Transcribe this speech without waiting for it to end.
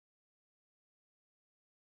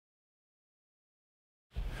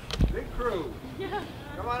Big crew. Yeah.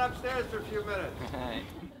 Come on upstairs for a few minutes.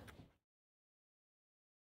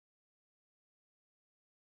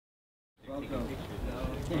 Welcome.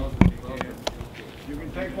 You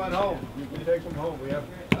can take one home. You can take them home. We have.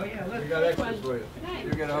 Oh yeah, we got extras for you.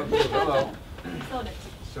 You get a home too. Hello. Sonnet.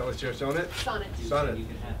 So it's your sonnet? Sonnet. Sonnet.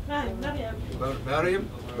 Hi, Mariam. Mariam?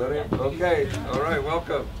 Mariam? Okay. All right.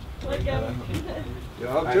 Welcome. Welcome. You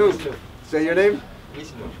home too. Say your name.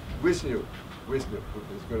 Vishnu. Vishnu. Vishnu.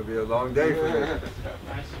 It's going to be a long day for you.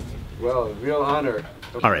 Well, real honor.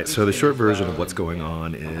 All right, so the short version of what's going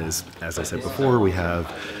on is, as I said before, we have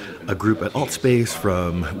a group at AltSpace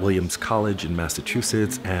from Williams College in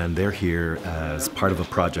Massachusetts, and they're here as part of a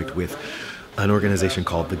project with an organization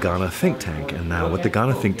called the Ghana Think Tank. And now what the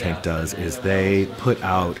Ghana Think Tank does is they put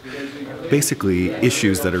out basically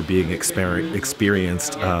issues that are being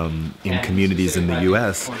experienced in communities in the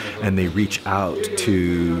U.S., and they reach out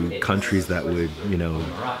to countries that would,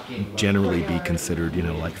 generally be considered,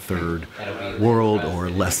 like third world or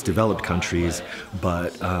less developed countries,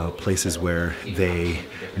 but places where they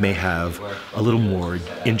may have a little more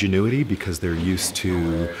ingenuity because they're used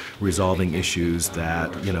to resolving issues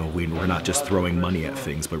that, we're not just throwing money at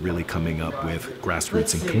things, but really coming up with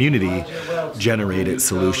grassroots and community generated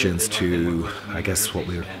solutions to, I guess, what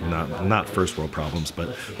we're not first world problems,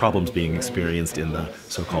 but problems being experienced in the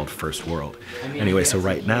so-called first world. Anyway, so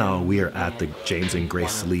right now we are at the James and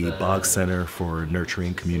Grace Lee Boggs Center for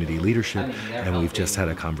Nurturing Community Leadership, and we've just had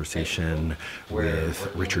a conversation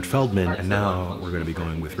with Richard Feldman, and now we're going to be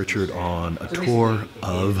going with Richard on a tour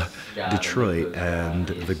of Detroit, and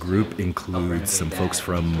the group includes some folks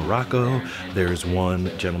from Morocco. There's one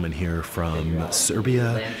gentleman here from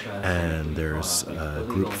Serbia, and there's a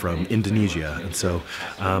group from Indonesia. And so,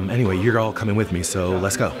 anyway, you're all coming with me, so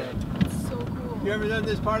let's go. So cool. You ever done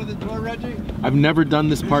this part of the tour, Reggie? I've never done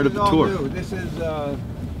this part of the tour. New. This is,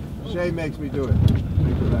 Shay makes me do it.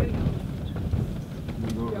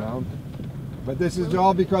 Go around. But this is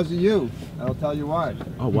all because of you. I'll tell you why.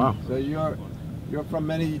 Oh, wow. So you're from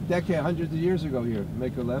many decades, hundreds of years ago here.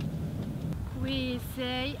 Make a left. We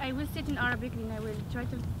say, I will say it in Arabic and I will try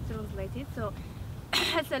to translate it. So,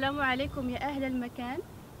 السلام عليكم يا أهل المكان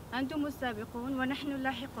أنتم السابقون ونحن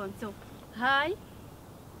اللاحقون. So, hi.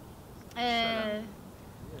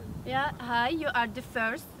 Yeah, hi, you are the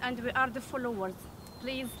first and we are the followers.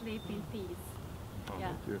 Please live in peace.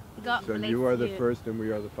 Yeah. God so bless you are the first and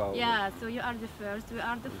we are the followers. Yeah, so you are the first, we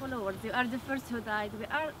are the followers. You are the first who died, we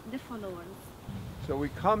are the followers. So we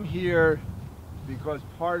come here because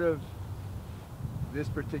part of this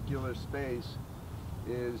particular space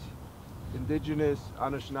is indigenous,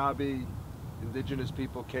 Anishinaabe, indigenous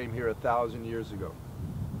people came here 1,000 years ago,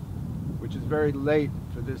 which is very late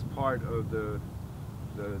for this part of the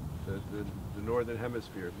northern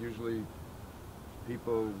hemisphere. Usually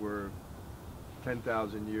people were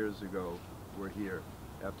 10,000 years ago were here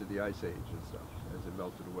after the Ice Age and stuff as it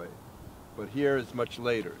melted away. But here is much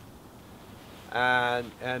later.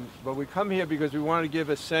 But we come here because we want to give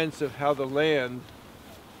a sense of how the land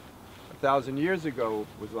 1,000 years ago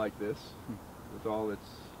was like this, with all its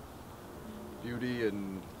beauty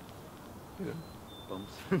and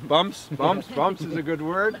bumps. Bumps is a good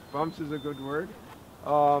word. Bumps is a good word.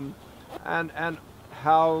 And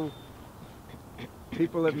how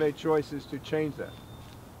people have made choices to change that.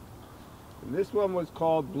 And this one was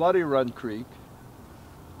called Bloody Run Creek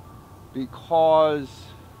because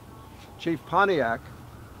Chief Pontiac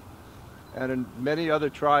and many other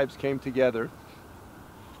tribes came together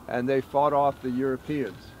and they fought off the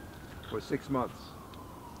Europeans for 6 months.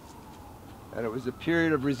 And it was a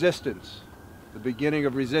period of resistance, the beginning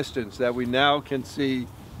of resistance that we now can see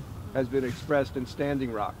has been expressed in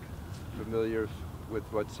Standing Rock. Familiar with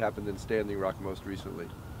what's happened in Standing Rock most recently,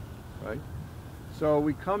 right? So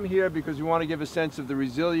we come here because we want to give a sense of the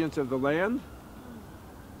resilience of the land,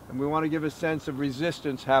 and we want to give a sense of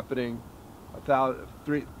resistance happening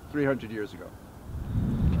 300 years ago.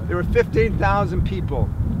 There were 15,000 people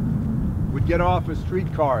would get off of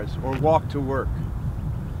streetcars or walk to work,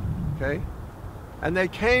 okay? And they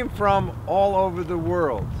came from all over the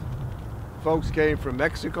world. Folks came from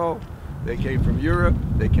Mexico, they came from Europe,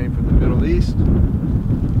 they came from the Middle East,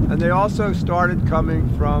 and they also started coming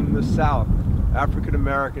from the South. African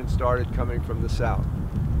Americans started coming from the South.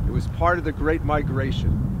 It was part of the Great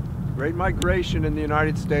Migration. The Great Migration in the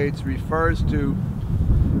United States refers to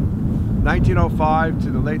 1905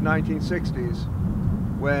 to the late 1960s,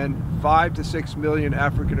 when 5 to 6 million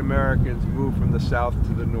African Americans moved from the South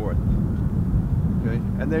to the North. Okay?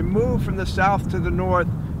 And they moved from the South to the North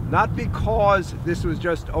Not because this was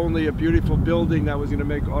just only a beautiful building that was going to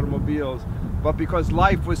make automobiles, but because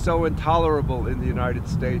life was so intolerable in the United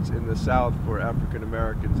States, in the South, for African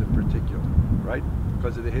Americans in particular, right?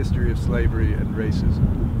 Because of the history of slavery and racism,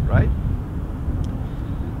 right?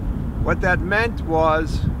 What that meant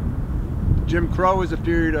was Jim Crow was a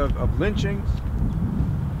period of lynchings.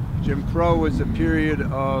 Jim Crow was a period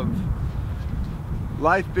of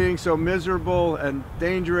life being so miserable and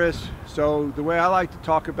dangerous. So the way I like to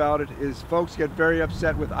talk about it is folks get very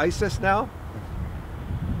upset with ISIS now.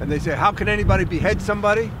 And they say, how can anybody behead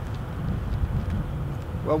somebody?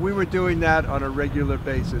 Well, we were doing that on a regular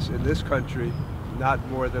basis in this country not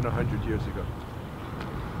more than 100 years ago.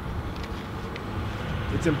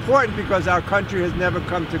 It's important because our country has never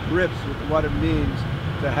come to grips with what it means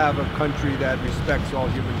to have a country that respects all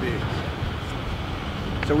human beings.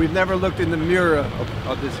 So we've never looked in the mirror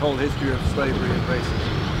of this whole history of slavery and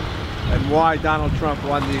racism, and why Donald Trump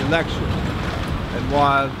won the election, and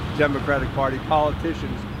why Democratic Party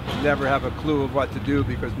politicians never have a clue of what to do,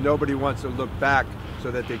 because nobody wants to look back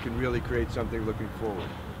so that they can really create something looking forward.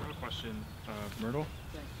 I have a question, Myrtle.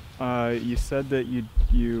 You said that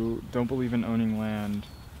you don't believe in owning land,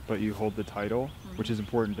 but you hold the title, which is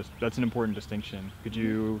important. That's an important distinction. Could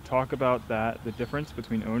you talk about that, the difference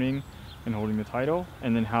between owning and holding the title,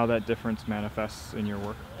 and then how that difference manifests in your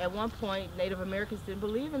work? At one point, Native Americans didn't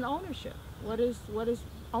believe in ownership. What is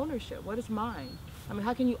ownership? What is mine? I mean,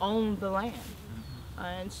 how can you own the land?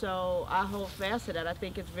 And so I hold fast to that. I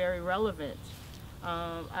think it's very relevant.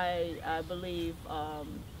 I believe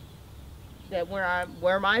that where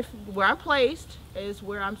I'm placed is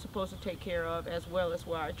where I'm supposed to take care of, as well as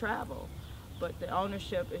where I travel. But the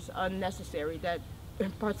ownership is unnecessary. That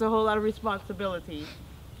imparts a whole lot of responsibility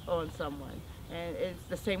on someone. And it's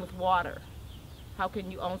the same with water. How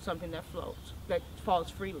can you own something that floats, that falls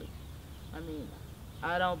freely? I mean,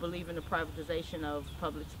 I don't believe in the privatization of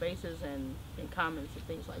public spaces and commons and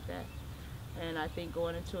things like that. And I think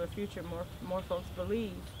going into a future, more folks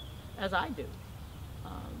believe, as I do.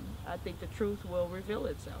 I think the truth will reveal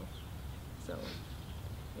itself. So,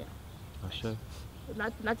 yeah. Asha.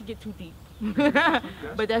 Not to get too deep,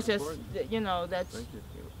 but that's just, you know, that's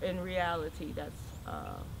in reality, that's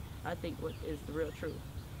I think what is the real truth.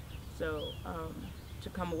 So to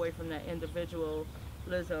come away from that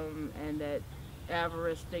individualism and that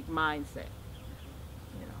avarice-stick mindset,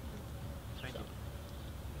 you know. Thank you.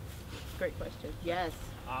 Great question. Yes.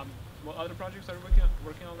 What other projects are you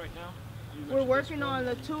working on right now? We're working on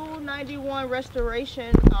the 291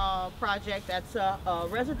 restoration project. That's a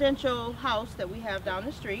residential house that we have down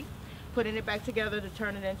the street, putting it back together to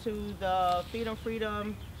turn it into the Feedom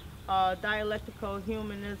Freedom Dialectical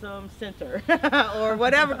Humanism Center, or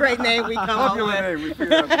whatever great name we come up with.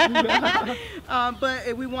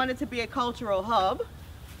 But we want it to be a cultural hub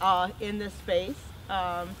in this space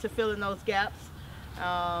to fill in those gaps,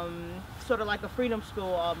 sort of like a freedom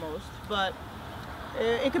school almost. But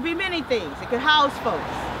it could be many things. It could house folks.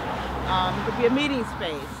 It could be a meeting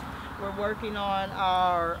space. We're working on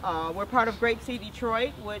our, we're part of Grape Seed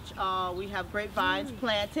Detroit, which we have grapevines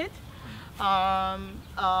planted. And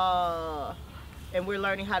we're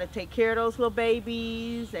learning how to take care of those little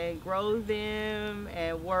babies and grow them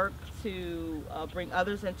and work to bring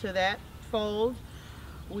others into that fold.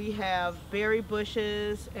 We have berry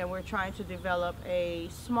bushes, and we're trying to develop a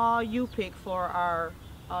small U-pick for our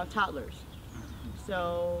toddlers.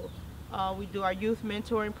 So we do our youth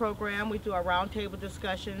mentoring program, we do our roundtable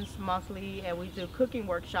discussions monthly, and we do cooking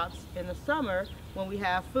workshops in the summer when we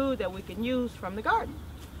have food that we can use from the garden.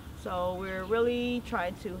 So we're really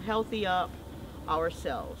trying to healthy up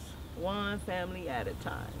ourselves, one family at a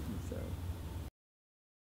time.